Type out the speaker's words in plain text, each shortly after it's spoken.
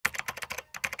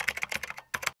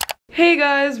Hey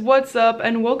guys, what's up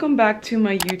and welcome back to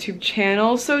my YouTube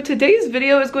channel. So today's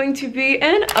video is going to be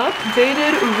an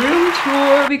updated room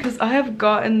tour because I have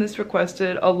gotten this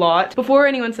requested a lot. Before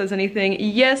anyone says anything,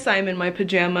 yes, I'm in my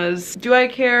pajamas. Do I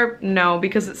care? No,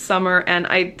 because it's summer and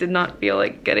I did not feel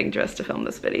like getting dressed to film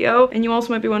this video. And you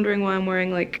also might be wondering why I'm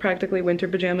wearing like practically winter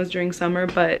pajamas during summer,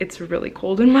 but it's really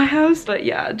cold in my house. But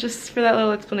yeah, just for that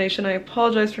little explanation, I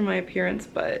apologize for my appearance,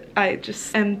 but I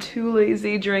just am too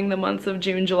lazy during the months of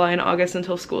June, July, and August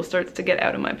until school starts to get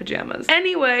out of my pajamas.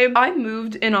 Anyway, I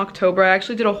moved in October. I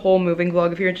actually did a whole moving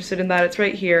vlog if you're interested in that. It's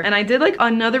right here. And I did like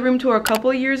another room tour a couple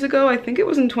of years ago. I think it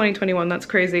was in 2021. That's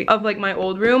crazy. Of like my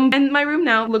old room. And my room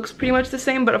now looks pretty much the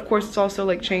same, but of course it's also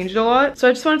like changed a lot. So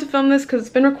I just wanted to film this because it's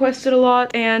been requested a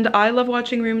lot and I love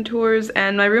watching room tours,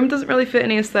 and my room doesn't really fit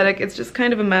any aesthetic. It's just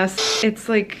kind of a mess. It's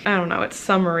like, I don't know, it's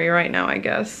summery right now, I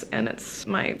guess. And it's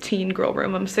my teen girl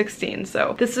room. I'm 16.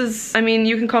 So this is, I mean,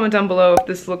 you can comment down below if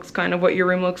this looks kind of what your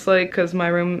room looks like, because my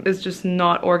room is just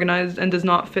not organized and does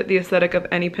not fit the aesthetic of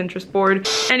any Pinterest board.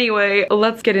 Anyway,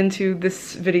 let's get into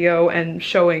this video and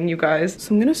showing you guys.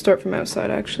 So I'm gonna start from outside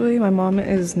actually. My mom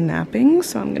is napping,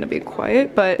 so I'm gonna be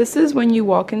quiet. But this is when you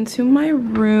walk into my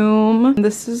room.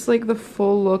 This is like the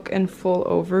full look and full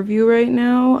overview right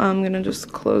now. I'm gonna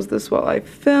just close this while I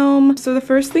film. So the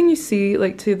first thing you see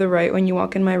like to the right when you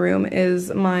walk in my room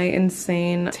is my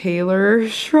insane Taylor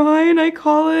shrine, I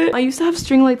call it. I used to have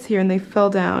string lights here and they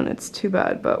fell down. It's too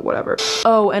bad, but whatever.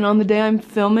 Oh, and on the day I'm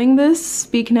filming this,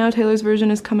 Speak Now Taylor's version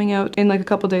is coming out in like a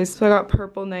couple days. So I got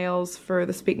purple nails for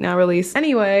the Speak Now release.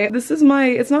 Anyway, this is my,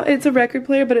 it's a record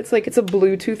player, but it's like, it's a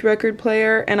Bluetooth record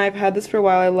player, and I've had this for a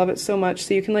while. I love it so much.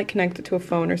 So you can like connect it to a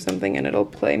phone or something and it'll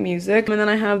play music. And then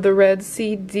I have the red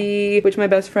CD, which my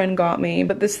best friend got me,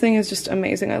 but this thing is just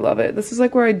amazing. I love it. This is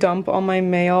like where I dump all my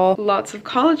mail. Lots of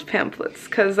college pamphlets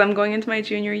because I'm going into my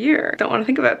junior year. Don't want to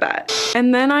think about that.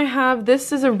 And then I have,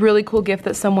 this is a really cool gift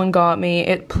that someone got me.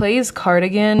 It plays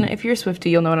Cardigan. If you're a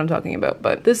swiftie, you'll know what I'm talking about,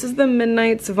 but this is the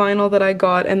Midnight's vinyl that I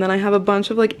got, and then I have a bunch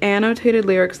of like annotated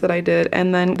lyrics that I did,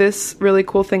 and then this really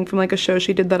cool thing from like a show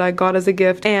she did that I got as a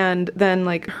gift, and then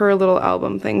like her little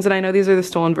album things. And I know these are the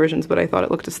stolen versions, but I thought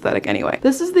it looked aesthetic anyway.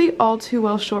 This is the All Too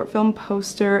Well short film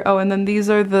poster. Oh, and then these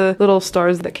are the little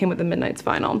stars that came with the Midnight's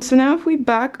vinyl. So now if we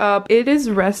back up, it is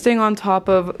resting on top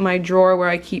of my drawer where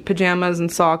I keep pajamas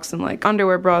and socks and like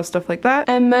underwear, bras, stuff like that.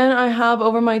 And then I have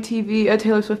over my TV a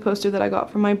Taylor Swift poster that I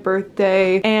got for my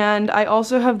birthday, and I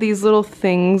also have these little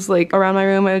things like around my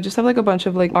room. I just have like a bunch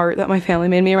of like art that my family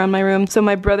made me around my room. So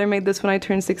my brother made this when I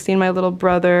turned 16, my little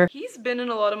brother. He's been in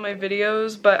a lot of my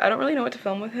videos, but I don't really know what to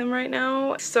film with him right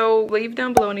now. So leave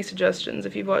down below any suggestions.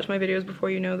 If you've watched my videos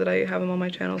before, you know that I have him on my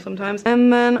channel sometimes.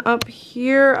 And then up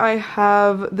here I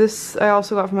have this I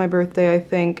also got for my birthday, I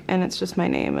think, and it's just my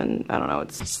name, and I don't know,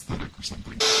 it's...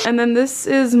 And then this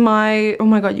is my, oh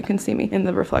my god, you can see me in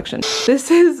the reflection. This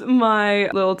is my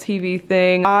little TV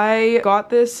thing. I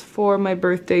got this for my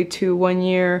birthday too one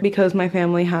year because my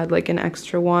family had like an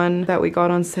extra one that we got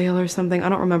on sale or something. I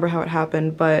don't remember how it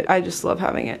happened, but I just love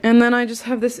having it. And then I just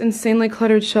have this insanely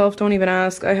cluttered shelf, don't even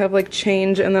ask. I have like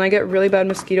change, and then I get really bad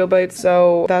mosquito bites,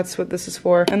 so that's what this is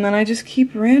for. And then I just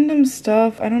keep random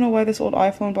stuff. I don't know why this old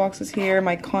iPhone box is here.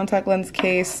 My contact lens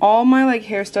case. All my like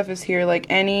hair stuff is here, like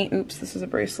any, oops, this is a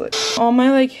bracelet. All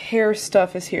my like hair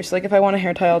stuff is here, so like if I want a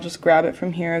hair tie, I'll just grab it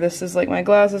from here. This is like my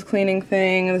glasses cleaning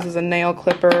thing, this is a nail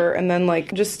clipper, and then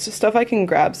like just stuff I can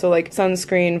grab, so like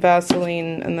sunscreen,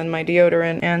 Vaseline, and then my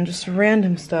deodorant, and just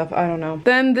random stuff, I don't know.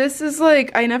 Then this is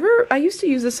like, I used to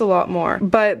use this a lot more,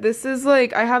 but this is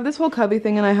like, I have this whole cubby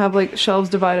thing and I have like shelves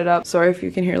divided up. Sorry if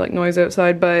you can hear like noise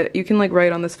outside, but you can like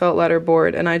write on this felt letter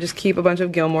board, and I just keep a bunch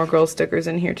of Gilmore Girls stickers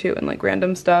in here too, and like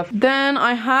random stuff. Then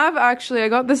I have actually, I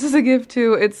got this as a gift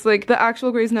too. It's like the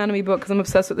actual Grey's Anatomy book because I'm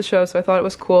obsessed with the show, so I thought it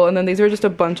was cool. And then these are just a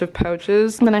bunch of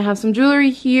pouches. And then I have some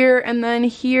jewelry here, and then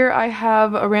here I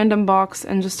have a random box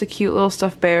and just a cute little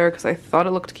stuffed bear because I thought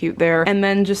it looked cute there. And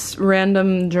then just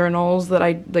random journals that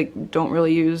I like don't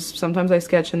really use. Sometimes I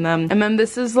sketch in them. And then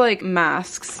this is like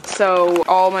masks, so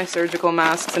all my surgical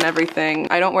masks and everything.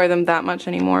 I don't wear them that much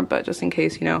anymore, but just in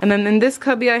case, you know. And then in this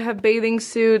cubby I have bathing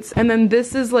suits, and then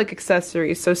this is like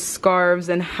accessories, so scarves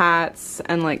and hats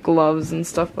and like gloves and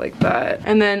stuff like that.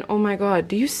 And then, oh my god,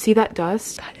 do you see that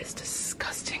dust? That is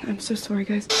disgusting. I'm so sorry,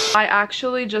 guys. I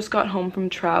actually just got home from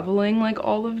traveling like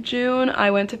all of June.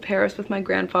 I went to Paris with my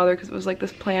grandfather because it was like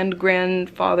this planned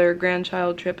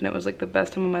grandchild trip, and it was like the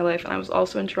best time of my life. And I was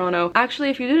also in Toronto. Actually,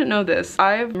 if you didn't know this,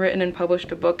 I've written and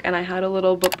published a book, and I had a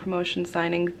little book promotion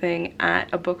signing thing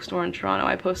at a bookstore in Toronto.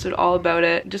 I posted all about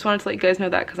it. Just wanted to let you guys know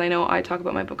that because I know I talk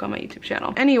about my book on my YouTube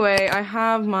channel. Anyway, I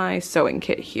have my sewing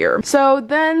kit here. So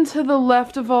then to the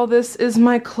left of all this this is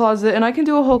my closet, and I can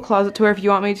do a whole closet tour if you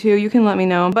want me to. You can let me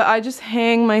know. But I just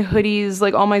hang my hoodies,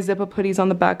 like all my zip-up hoodies on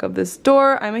the back of this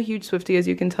door. I'm a huge swiftie, as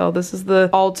you can tell. This is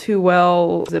the All Too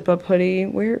Well zip-up hoodie.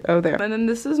 Where? Oh, there. And then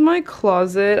this is my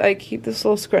closet. I keep this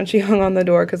little scrunchie hung on the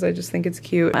door because I just think it's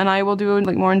cute. And I will do a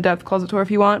like more in-depth closet tour if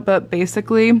you want, but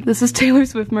basically, this is Taylor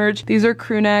Swift merch. These are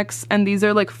crew necks, and these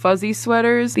are like fuzzy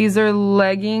sweaters. These are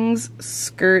leggings,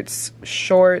 skirts,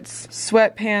 shorts,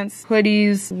 sweatpants,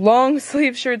 hoodies, long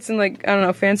sleeve shirts, and like, I don't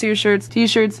know, fancier shirts,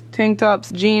 t-shirts, tank tops,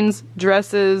 jeans,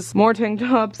 dresses, more tank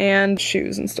tops, and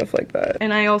shoes and stuff like that.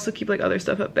 And I also keep like other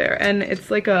stuff up there, and it's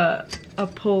like a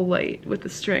pull light with the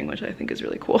string, which I think is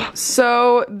really cool.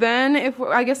 So then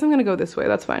I guess I'm gonna go this way,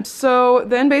 that's fine. So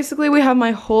then basically we have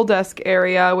my whole desk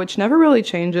area, which never really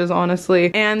changes,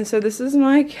 honestly. And so this is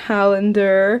my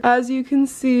calendar. As you can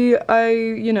see, I,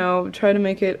 you know, try to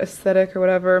make it aesthetic or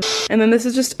whatever. And then this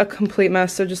is just a complete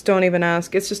mess, so just don't even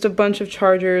ask. It's just a bunch of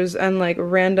chargers and like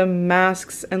random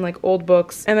masks and like old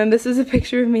books. And then this is a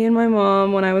picture of me and my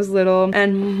mom when I was little,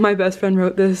 and my best friend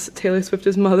wrote this, Taylor Swift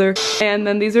is mother. And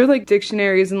then these are like dictionaries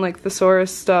and like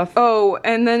thesaurus stuff. Oh,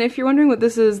 and then if you're wondering what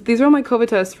this is, these are all my COVID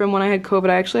tests from when I had COVID.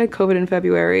 I actually had COVID in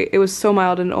February. It was so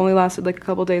mild and it only lasted like a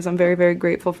couple days. I'm very, very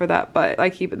grateful for that, but I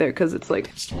keep it there because it's like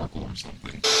historical or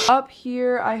something. Up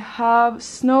here, I have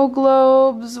snow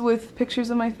globes with pictures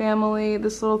of my family.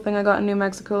 This little thing I got in New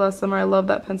Mexico last summer. I love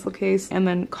that pencil case. And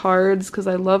then cards, because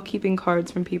I love keeping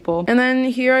cards from people. And then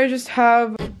here I just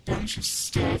have a bunch of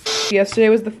stuff. Yesterday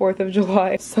was the 4th of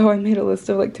July, so I made a list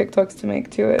of like TikToks to make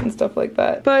to it and stuff like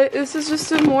that. But this is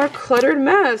just a more cluttered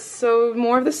mess, so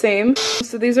more of the same.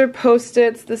 So these are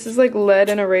post-its. This is like lead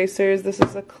and erasers. This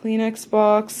is a Kleenex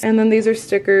box. And then these are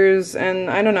stickers, and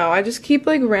I don't know. I just keep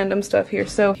like random stuff here.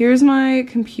 So here's my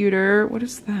computer. What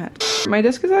is that? My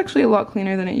desk is actually a lot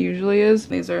cleaner than it usually is.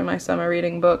 These are my summer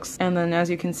reading books. And then as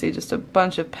you can see, just a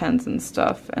bunch of pens and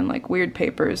stuff and like weird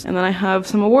papers. And then I have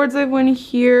some awards I've won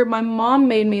here. My mom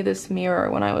made me this mirror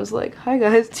when I was like, hi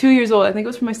guys, 2 years old. I think it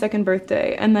was for my 2nd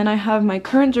birthday. And then I have my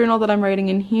current journal that I'm writing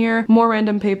in here, more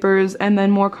random papers, and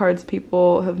then more cards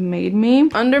people have made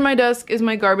me. Under my desk is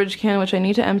my garbage can, which I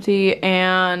need to empty,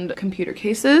 and computer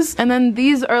cases. And then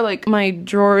these are like my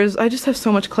drawers. I just have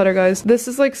so much clutter, guys. This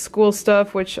is like school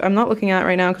stuff, which I'm not looking at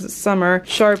right now because it's summer.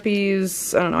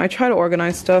 Sharpies, I don't know, I try to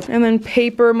organize stuff. And then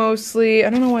paper mostly. I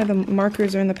don't know why the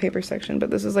markers are in the paper section, but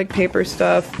this is like paper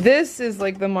stuff. This is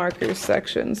like the markers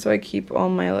section, so I keep all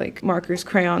my like markers,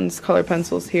 crayons, color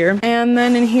pencils here. And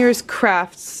then in here is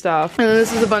craft stuff. And then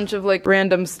this is a bunch of like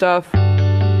random stuff.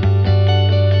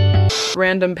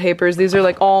 Random papers. These are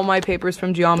like all my papers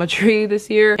from geometry this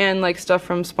year, and like stuff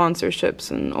from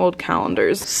sponsorships and old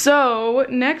calendars. So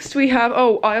next we have,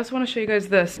 oh, I also want to show you guys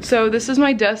this. So this is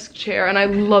my desk chair, and I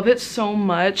love it so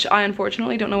much. I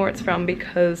unfortunately don't know where it's from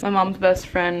because my mom's best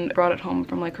friend brought it home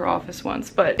from like her office once,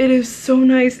 but it is so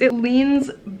nice. It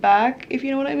leans back, if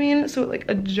you know what I mean, so it like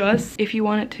adjusts if you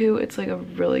want it to. It's like a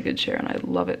really good chair, and I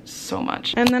love it so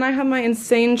much. And then I have my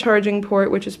insane charging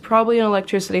port, which is probably an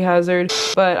electricity hazard,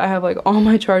 but I have like all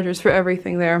my chargers for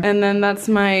everything there. And then that's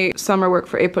my summer work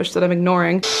for A-Push that I'm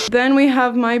ignoring. Then we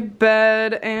have my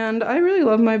bed, and I really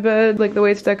love my bed, like the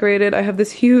way it's decorated. I have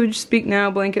this huge Speak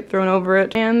Now blanket thrown over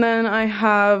it. And then I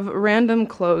have random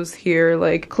clothes here,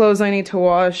 like clothes I need to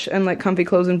wash and like comfy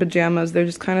clothes and pajamas. They're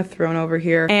just kind of thrown over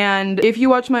here. And if you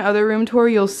watch my other room tour,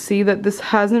 you'll see that this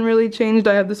hasn't really changed.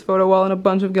 I have this photo wall and a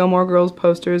bunch of Gilmore Girls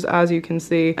posters, as you can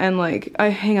see. And like, I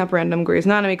hang up random Grey's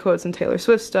Anatomy quotes and Taylor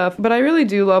Swift stuff, but I really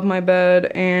do love my bed.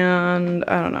 And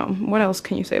I don't know, what else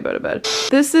can you say about a bed?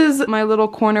 This is my little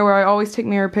corner where I always take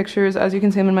mirror pictures. As you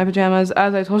can see, I'm in my pajamas,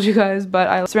 as I told you guys, but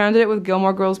I surrounded it with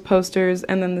Gilmore Girls posters.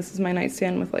 And then this is my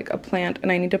nightstand with like a plant,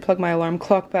 and I need to plug my alarm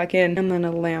clock back in, and then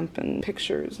a lamp and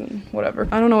pictures and whatever.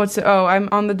 I don't know what's, oh, I'm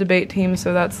on the debate team,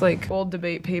 so that's like old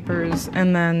debate papers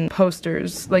and then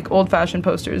posters, like old-fashioned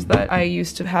posters that I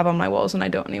used to have on my walls and I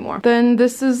don't anymore. Then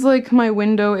this is like my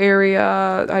window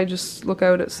area. I just look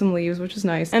out at some leaves, which is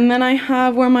nice. And then I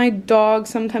have where my dog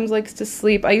sometimes likes to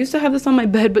sleep. I used to have this on my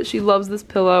bed, but she loves this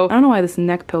pillow. I don't know why this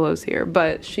neck pillow's here,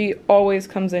 but she always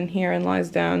comes in here and lies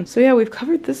down. So yeah, we've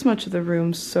covered this much of the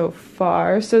room so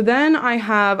far. So then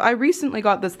I recently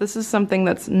got this. This is something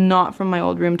that's not from my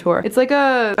old room tour. It's like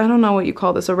a, I don't know what you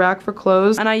call this, a rack for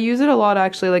clothes. And I use it a lot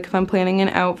actually, like if I'm planning an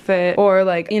outfit, or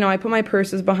like, you know, I put my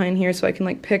purses behind here so I can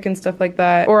like pick and stuff like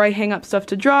that. Or I hang up stuff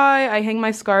to dry. I hang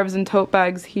my scarves and tote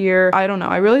bags here. I don't know,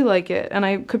 I really like it. And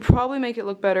I could probably make it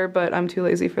look better, but I'm too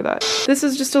lazy for that. This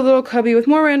is just a little cubby with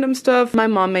more random stuff. My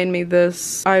mom made me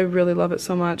this. I really love it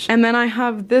so much. And then I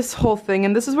have this whole thing,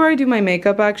 and this is where I do my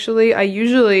makeup actually. I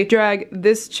usually drag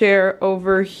this chair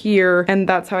over here, and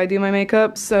that's how I do my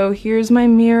makeup. So here's my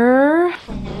mirror.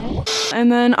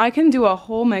 And then I can do a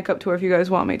whole makeup tour if you guys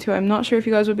want me to. I'm not sure if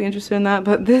you guys would be interested in that,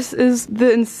 but this is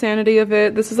the insanity of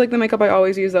it. This is like the makeup I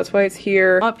always use. That's why it's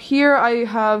here. Up here I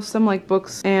have some like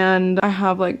books, and I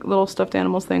have like little stuffed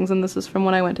animals things, and this is from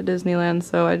when I went to Disneyland,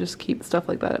 so I just keep stuff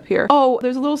like that up here. Oh,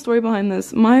 there's a little story behind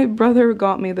this. My brother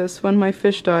got me this when my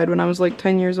fish died when I was like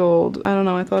 10 years old. I don't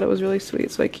know, I thought it was really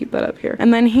sweet, so I keep that up here.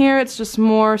 And then here it's just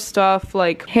more stuff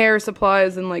like hair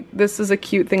supplies, and like this is a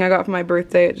cute thing I got for my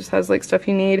birthday. It just has like stuff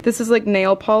you need. This is like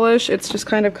nail polish. It's just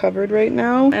kind of covered right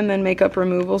now. And then makeup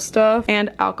removal stuff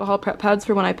and alcohol prep pads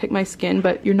for when I pick my skin,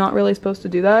 but you're not really supposed to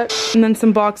do that. And then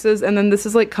some boxes, and then this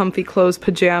is like comfy clothes,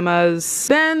 pajamas.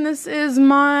 Then this is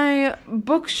my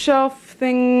bookshelf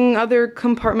thing, other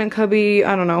compartment cubby,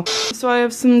 I don't know. So I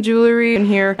have some jewelry in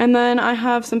here, and then I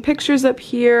have some pictures up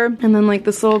here, and then like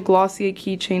this little glossy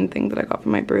keychain thing that I got for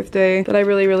my birthday that I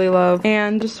really, really love.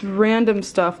 And just random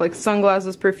stuff like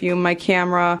sunglasses, perfume, my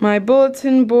camera, my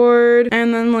bulletin board,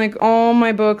 and then like all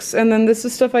my books. And then this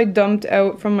is stuff I dumped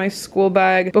out from my school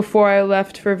bag before I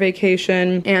left for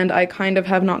vacation, and I kind of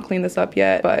have not cleaned this up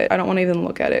yet, but I don't want to even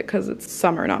look at it because it's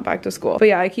summer, not back to school. But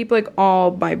yeah, I keep like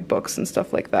all my books and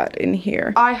stuff like that in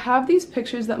here. I have these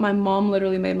pictures that my mom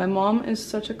literally made. My mom is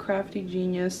such a crafty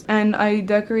genius, and I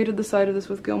decorated the side of this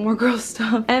with Gilmore Girls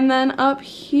stuff. And then up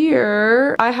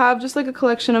here I have just like a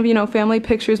collection of, you know, family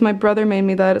pictures. My brother made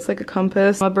me that. It's like a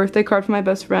compass, a birthday card for my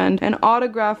best friend, an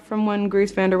autograph from when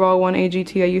Grace Vanderwaal won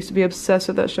AGT. I used to be obsessed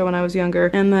with that show when I was younger.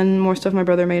 And then more stuff my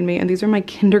brother made me, and these are my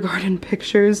kindergarten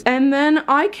pictures. And then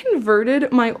I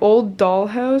converted my old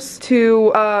dollhouse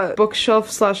to a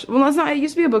bookshelf slash, well, it's not, it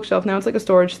used to be a bookshelf, now it's like a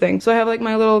storage thing. So I have like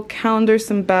my little calendar,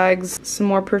 some bags, some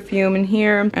more perfume in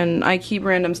here, and I keep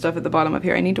random stuff at the bottom up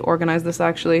here. I need to organize this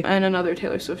actually, and another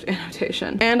Taylor Swift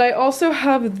annotation. And I also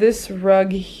have this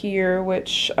rug here,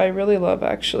 which I really love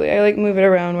actually. I like move it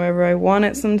around wherever I want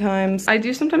it sometimes. I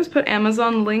do sometimes put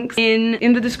Amazon links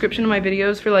in the description of my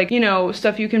videos for like, you know,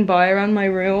 stuff you can buy around my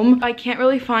room. I can't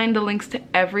really find the links to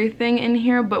everything in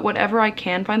here, but whatever I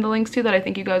can find the links to that I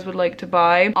think you guys would like to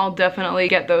buy, I'll definitely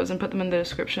get those and put them in the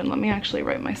description. Let me actually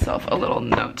write myself a little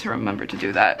note to remember to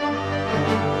do that.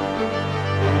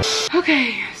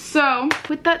 Okay, so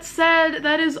with that said,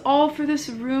 that is all for this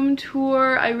room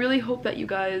tour. I really hope that you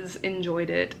guys enjoyed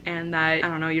it, and that, I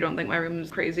don't know, you don't think my room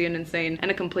is crazy and insane and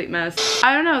a complete mess.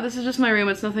 I don't know, this is just my room.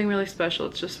 It's nothing really special.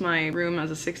 It's just my room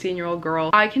as a 16-year-old girl.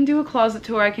 I can do a closet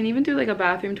tour. I can even do like a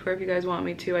bathroom tour if you guys want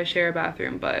me to. I share a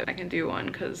bathroom, but I can do one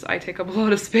because I take up a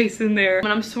lot of space in there. And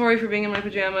I'm sorry for being in my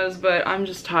pajamas, but I'm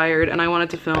just tired and I wanted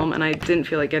to film and I didn't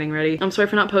feel like getting ready. I'm sorry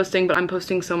for not posting, but I'm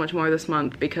posting so much more this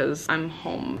month because I'm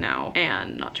home now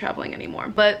and not traveling anymore.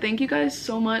 But thank you guys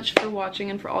so much for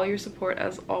watching and for all your support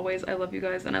as always. I love you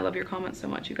guys and I love your comments so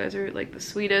much. You guys are like the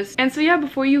sweetest. And so yeah,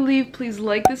 before you leave, please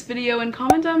like this video and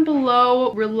comment down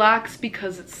below, relax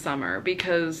because it's summer,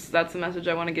 because that's the message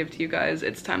I want to give to you guys.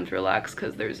 It's time to relax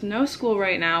because there's no school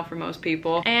right now for most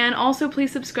people. And also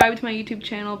please subscribe to my YouTube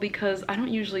channel because I don't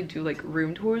usually do like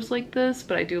room tours like this,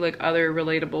 but I do like other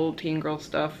relatable teen girl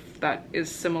stuff that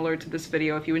is similar to this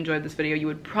video. If you enjoyed this video, you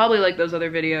would probably like those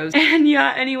other videos. And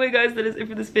yeah, anyway guys, that is it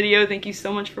for this video. Thank you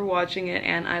so much for watching it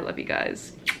and I love you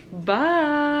guys.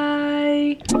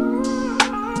 Bye.